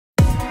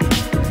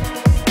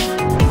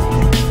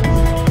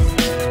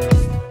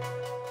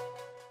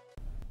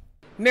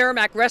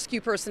Merrimack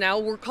rescue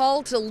personnel were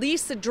called to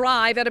Lisa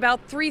Drive at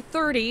about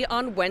 3:30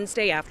 on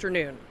Wednesday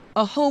afternoon.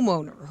 A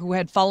homeowner who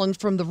had fallen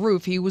from the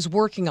roof he was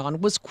working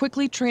on was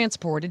quickly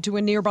transported to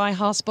a nearby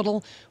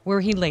hospital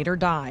where he later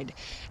died.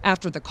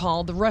 After the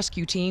call, the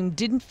rescue team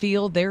didn't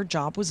feel their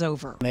job was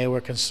over. They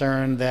were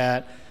concerned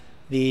that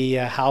the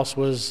house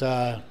roof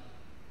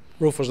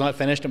was not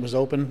finished, it was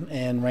open,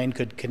 and rain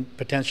could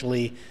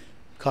potentially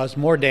cause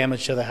more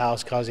damage to the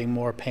house, causing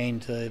more pain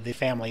to the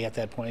family at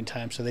that point in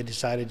time. So they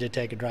decided to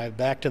take a drive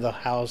back to the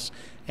house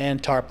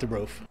and tarp the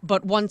roof.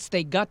 But once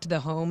they got to the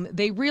home,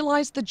 they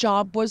realized the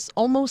job was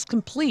almost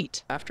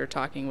complete. After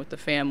talking with the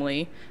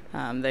family,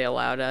 they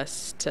allowed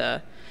us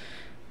to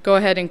go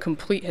ahead and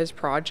complete his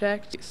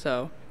project.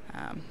 So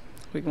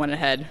we went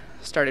ahead,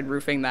 started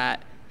roofing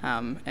that,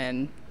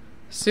 and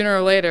sooner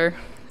or later,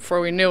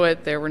 before we knew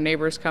it, there were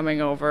neighbors coming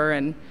over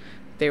and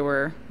they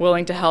were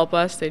willing to help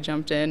us. They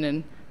jumped in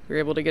and we were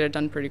able to get it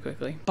done pretty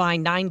quickly. By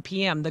 9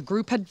 p.m., the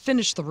group had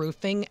finished the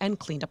roofing and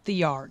cleaned up the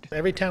yard.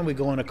 Every time we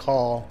go on a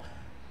call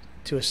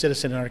to a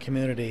citizen in our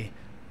community,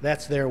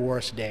 that's their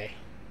worst day,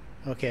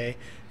 okay?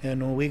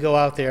 And when we go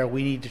out there,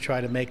 we need to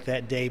try to make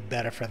that day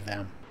better for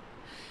them.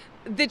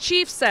 The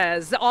chief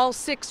says all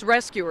 6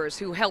 rescuers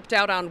who helped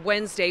out on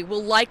Wednesday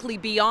will likely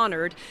be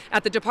honored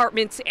at the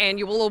department's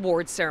annual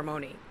awards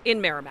ceremony.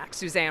 In Merrimack,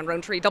 Suzanne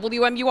Rowntree,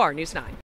 WMUR News 9.